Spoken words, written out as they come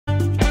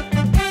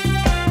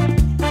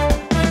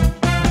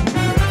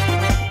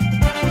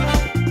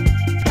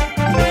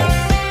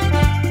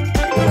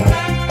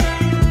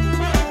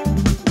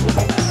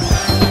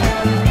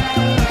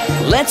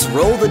Let's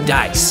roll the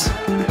dice.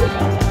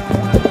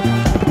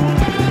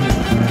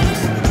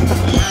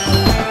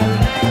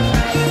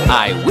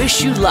 I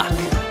wish you luck.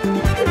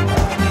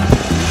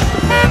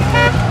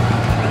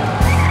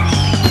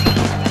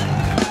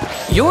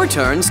 Your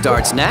turn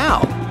starts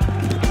now.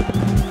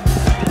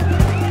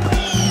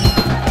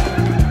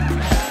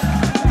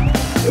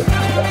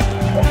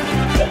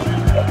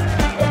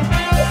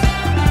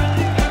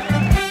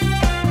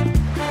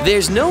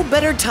 There's no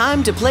better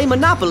time to play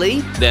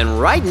Monopoly than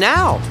right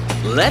now.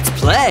 Let's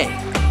play.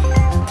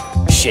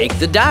 Shake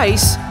the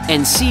dice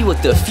and see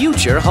what the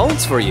future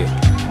holds for you.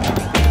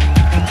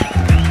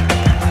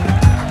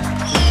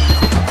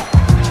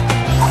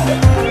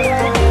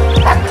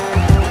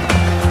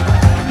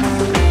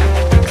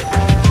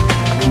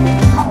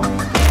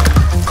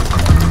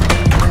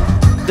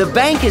 The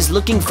bank is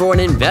looking for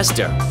an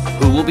investor.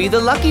 Who will be the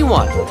lucky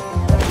one?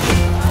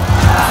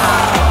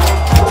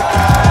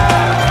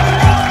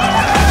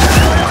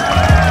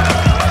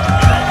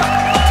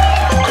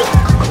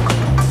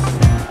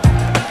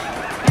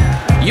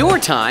 Your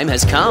time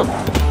has come.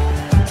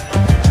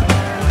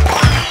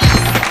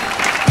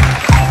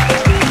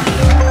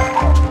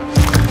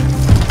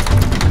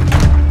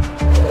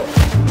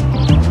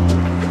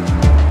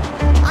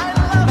 I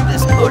love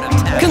this code of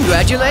tax.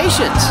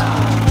 Congratulations!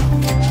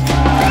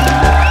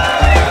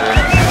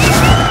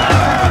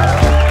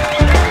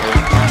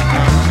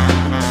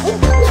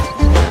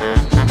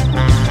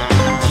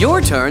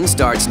 Your turn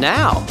starts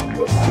now.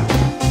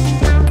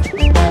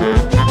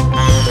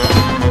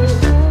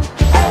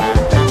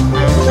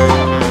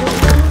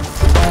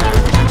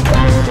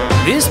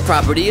 This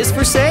property is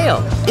for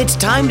sale. It's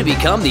time to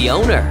become the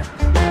owner.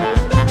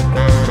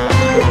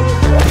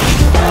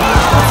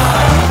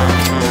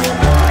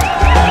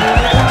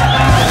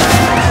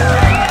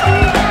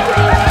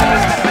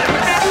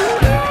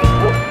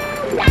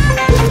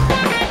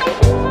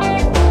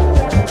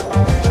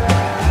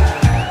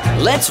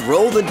 Let's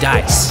roll the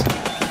dice.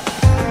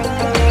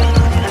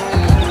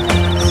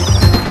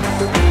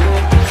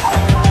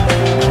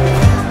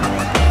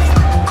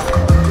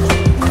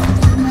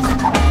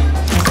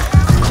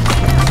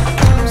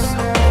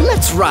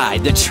 Let's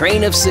ride the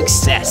train of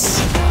success.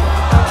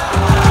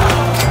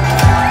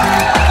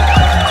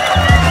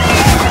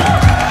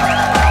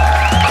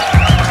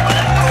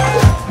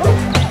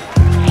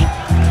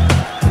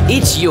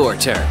 It's your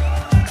turn.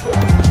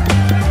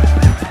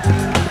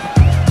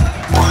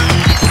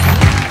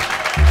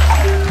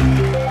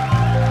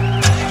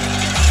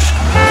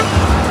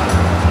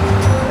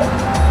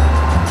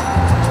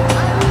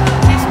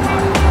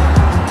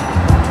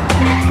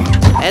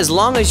 As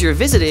long as you're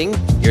visiting,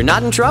 you're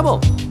not in trouble.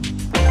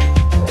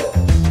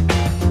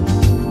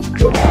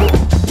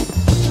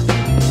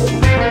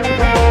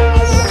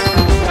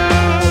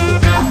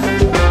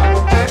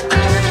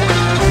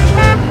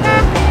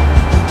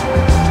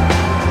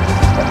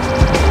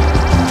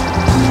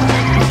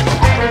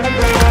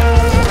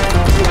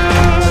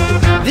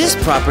 This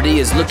property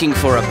is looking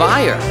for a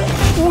buyer.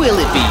 Will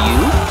it be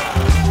you?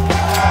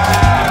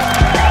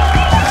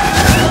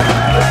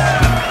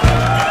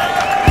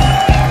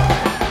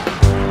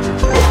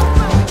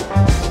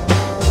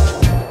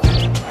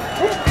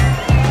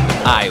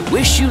 I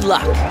wish you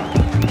luck.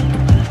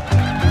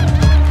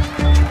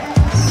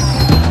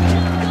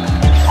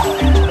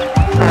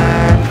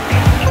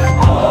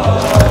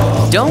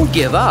 Don't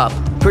give up.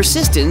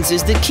 Persistence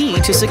is the key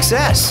to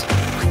success.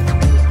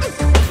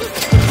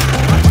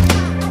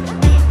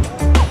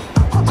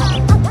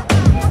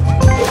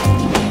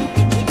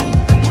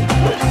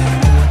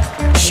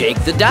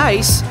 Shake the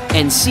dice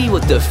and see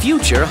what the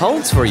future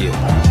holds for you.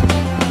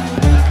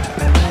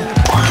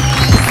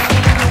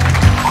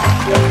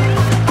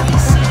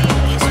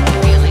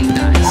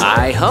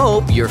 I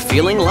hope you're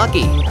feeling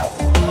lucky.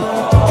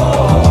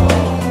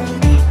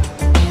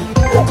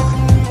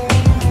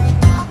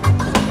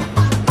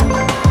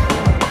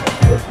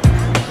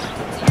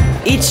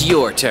 It's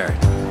your turn.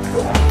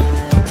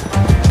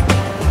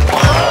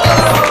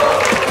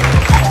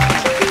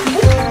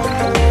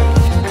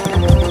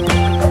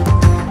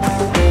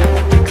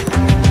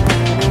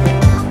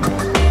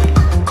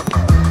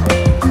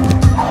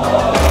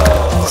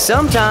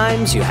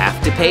 Sometimes you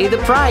have to pay the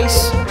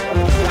price.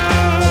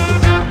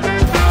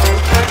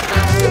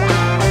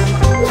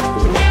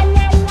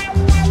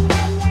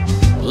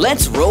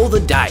 Let's roll the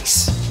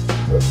dice.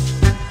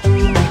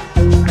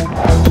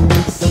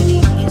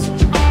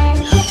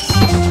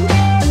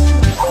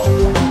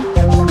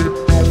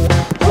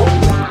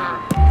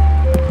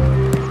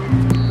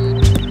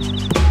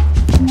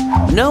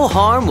 No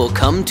harm will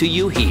come to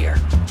you here.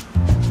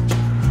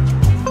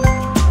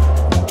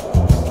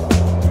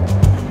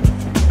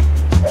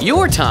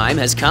 Your time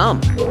has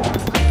come.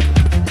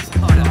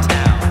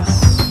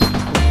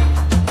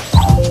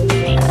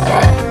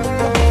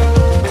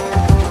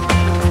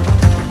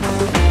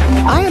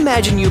 I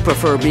imagine you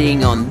prefer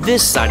being on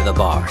this side of the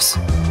bars.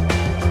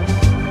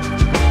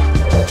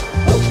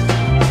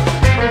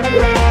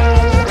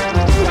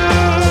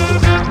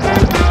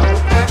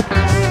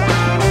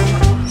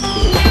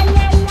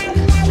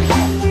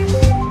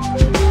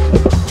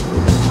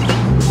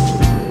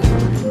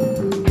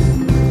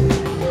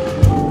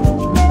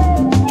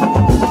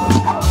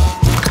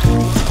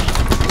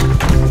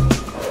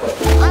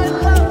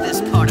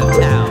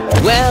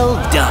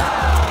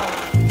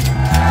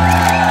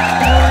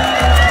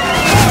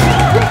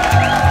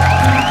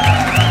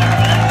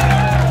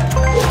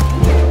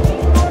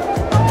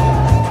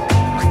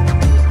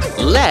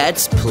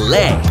 Let's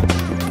play.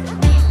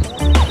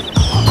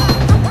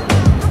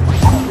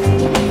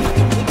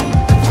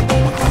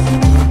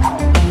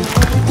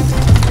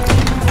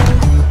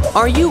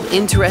 Are you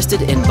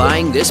interested in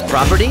buying this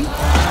property?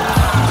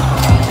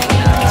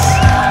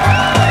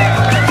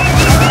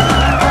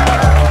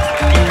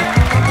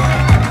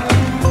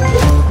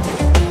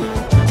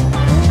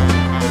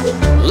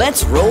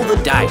 Let's roll the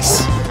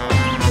dice.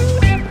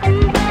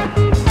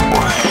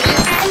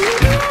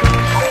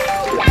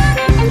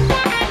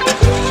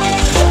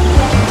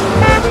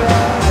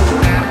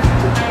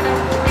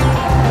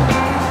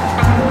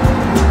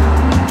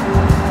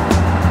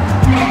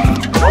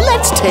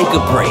 Let's take a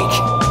break.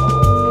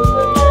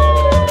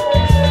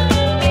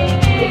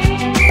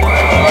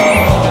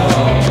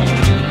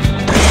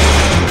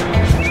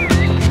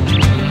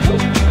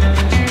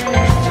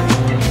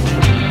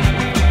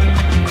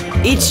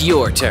 It's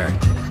your turn.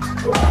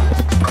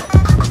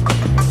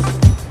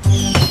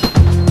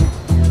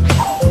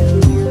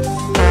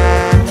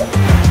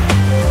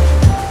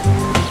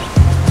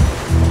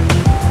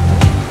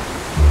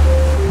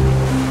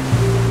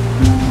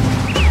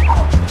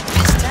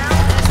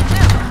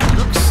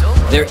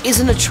 There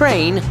isn't a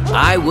train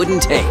I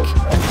wouldn't take.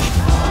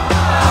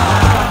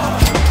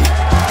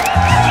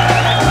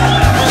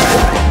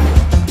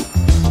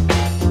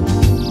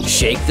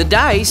 Shake the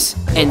dice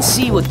and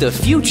see what the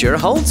future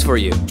holds for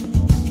you.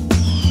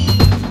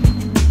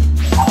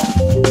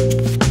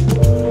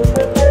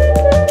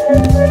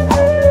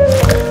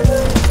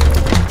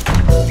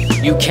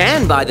 You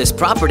can buy this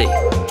property.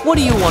 What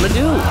do you want to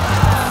do?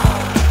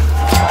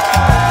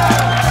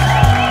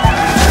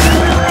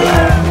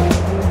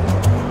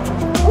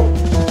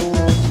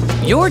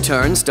 Your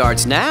turn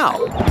starts now.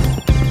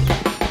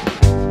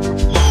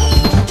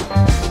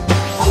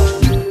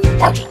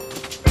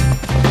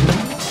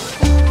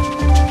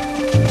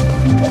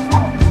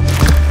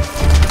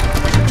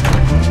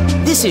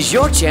 This is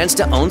your chance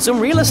to own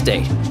some real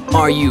estate.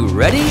 Are you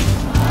ready?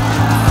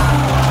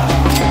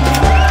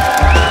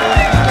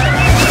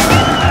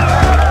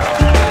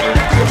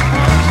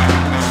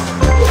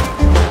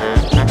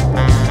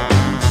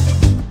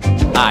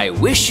 I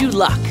wish you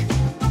luck.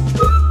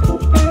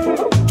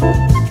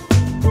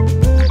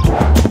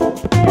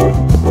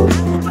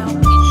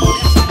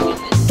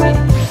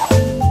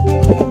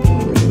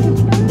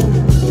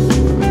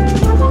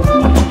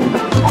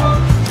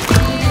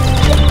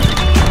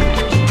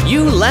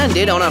 You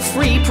landed on a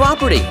free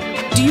property.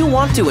 Do you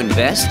want to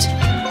invest?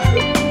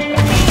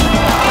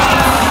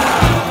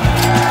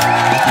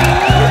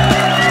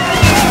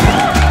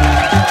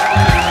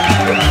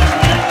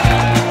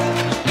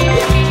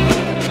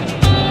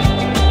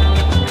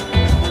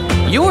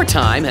 Your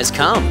time has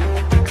come.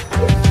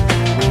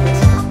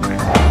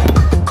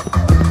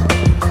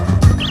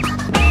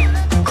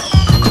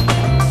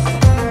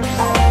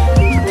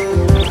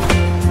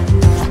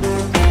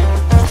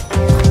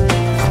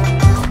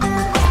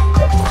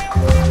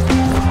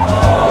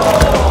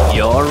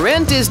 Your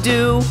rent is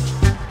due.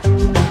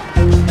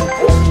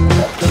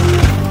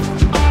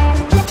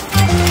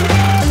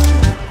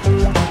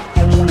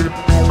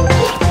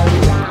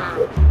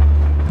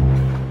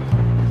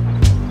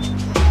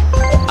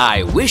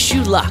 I wish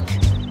you luck.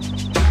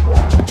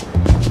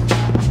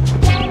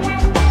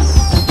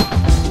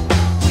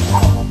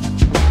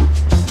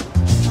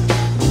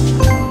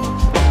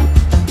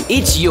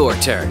 It's your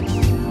turn.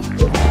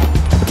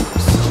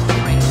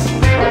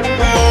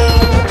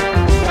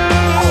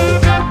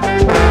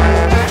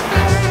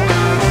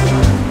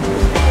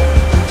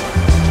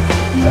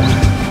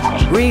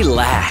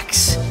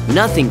 Relax.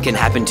 Nothing can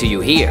happen to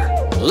you here.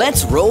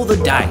 Let's roll the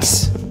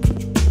dice.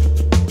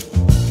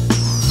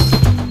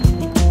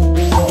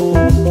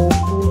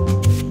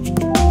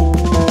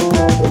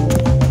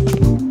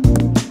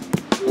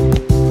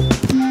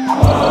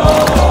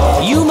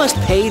 You must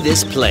pay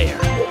this player.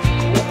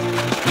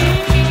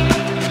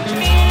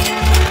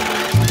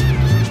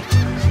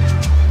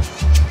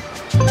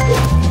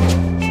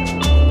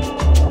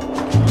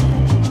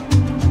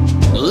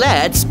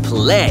 Let's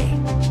play.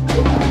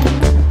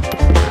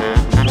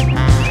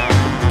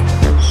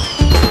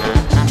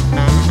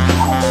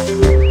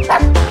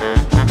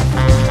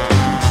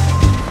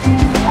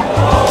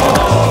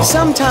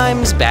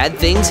 Sometimes bad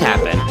things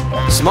happen.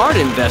 Smart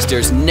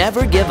investors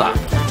never give up.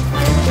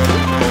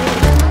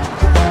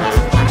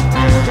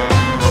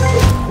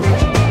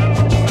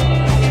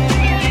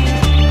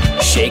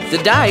 Shake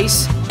the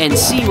dice and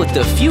see what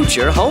the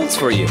future holds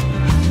for you.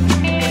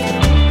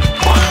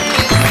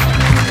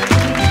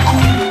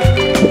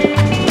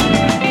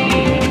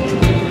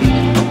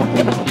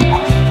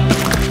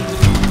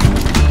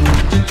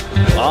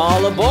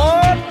 All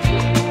aboard!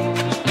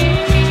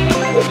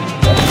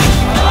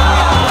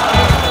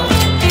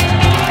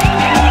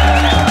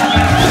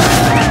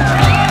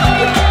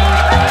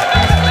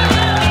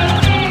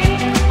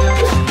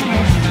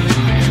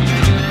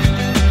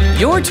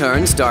 Your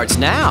turn starts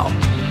now.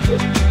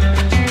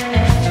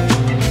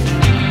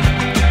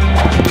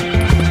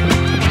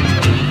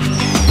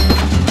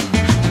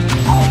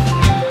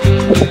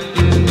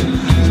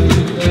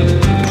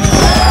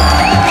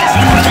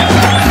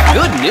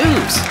 Good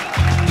news!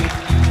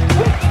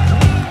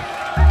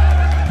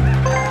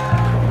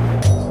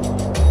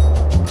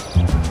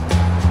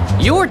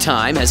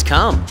 time has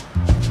come.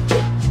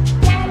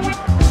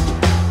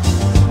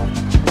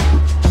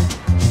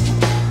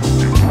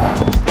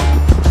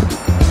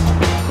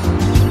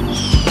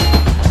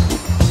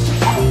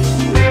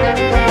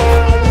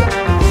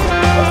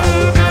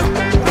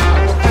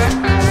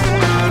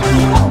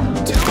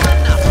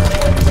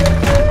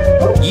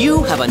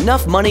 You have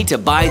enough money to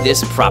buy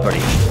this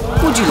property.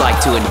 Would you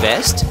like to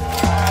invest?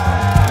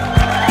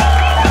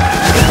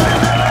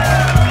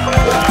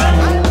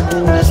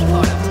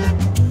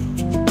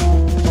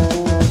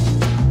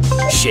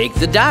 Shake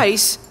the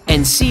dice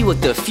and see what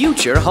the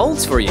future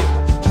holds for you.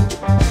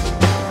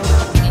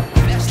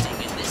 Investing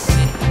in this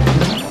city.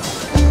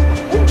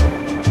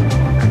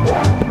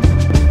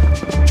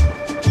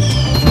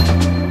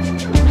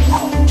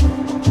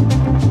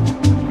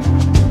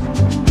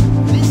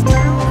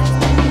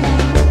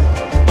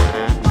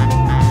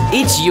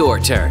 It's your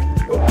turn.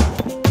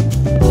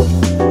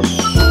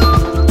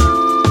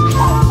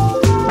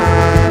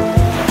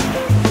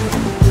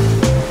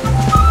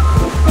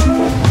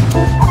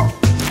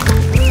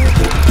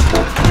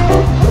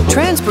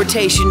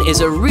 Transportation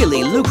is a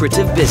really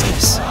lucrative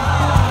business.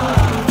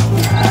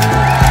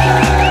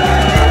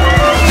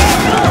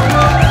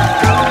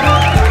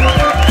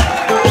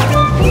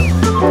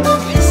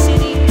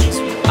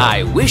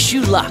 I wish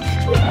you luck.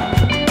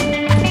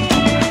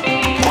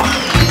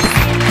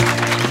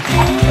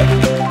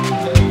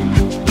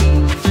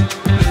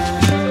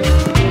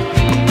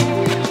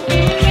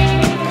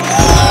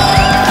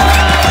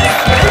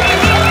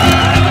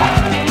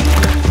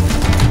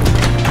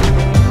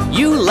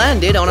 You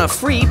landed on a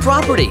free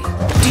property.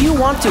 Do you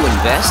want to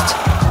invest?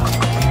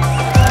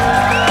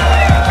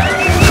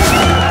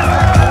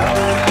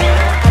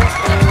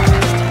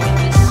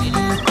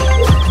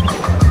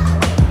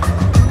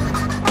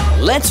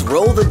 Let's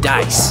roll the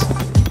dice.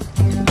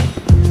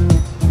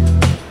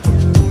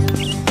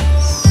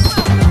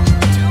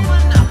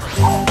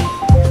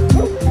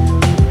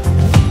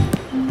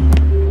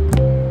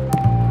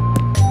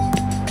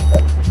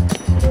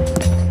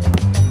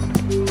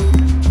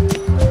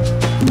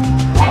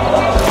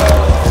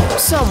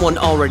 Someone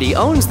already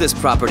owns this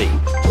property.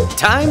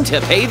 Time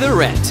to pay the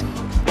rent.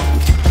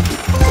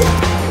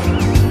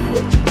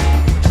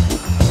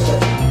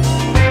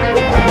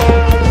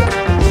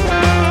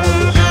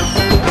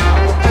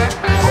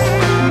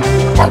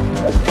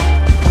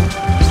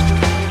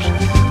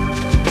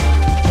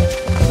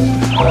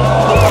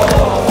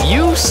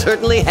 You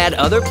certainly had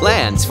other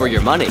plans for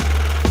your money.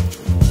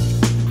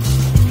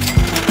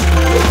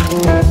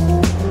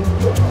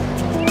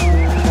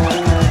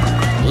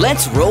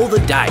 Let's roll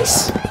the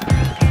dice.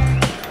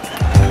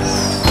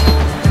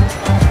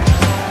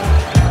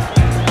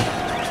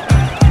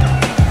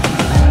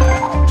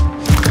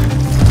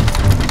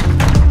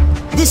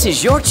 This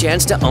is your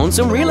chance to own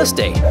some real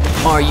estate.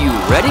 Are you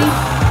ready?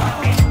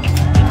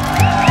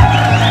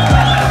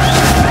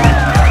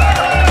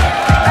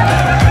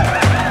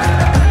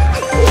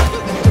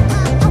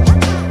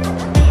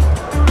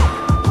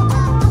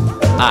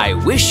 I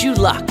wish you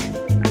luck.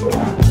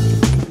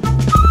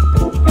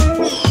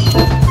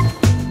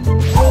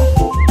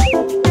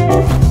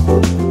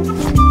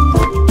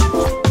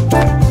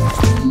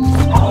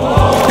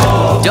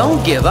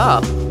 Don't give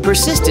up.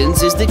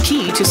 Persistence is the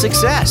key to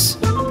success.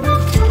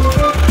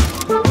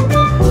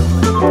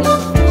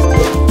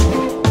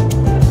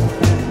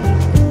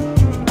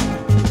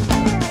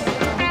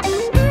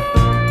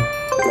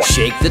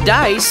 Shake the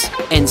dice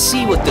and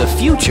see what the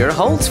future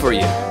holds for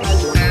you.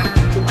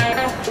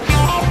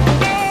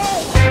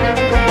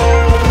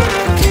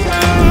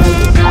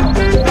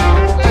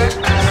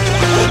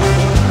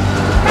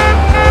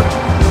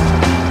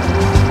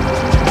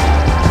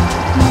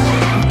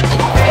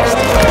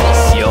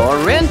 Your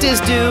rent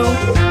is due.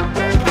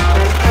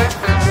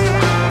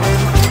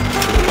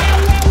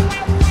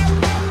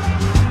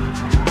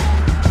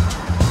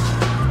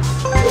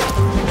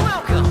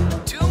 Welcome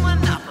to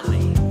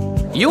Monopoly.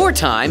 Your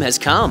time has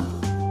come.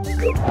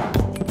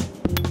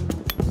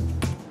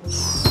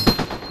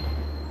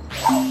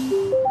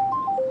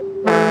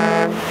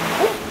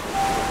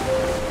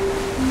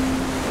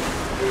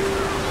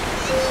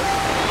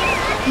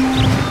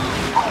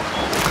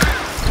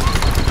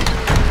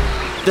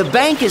 The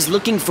bank is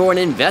looking for an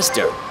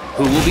investor.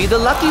 Who will be the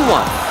lucky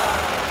one?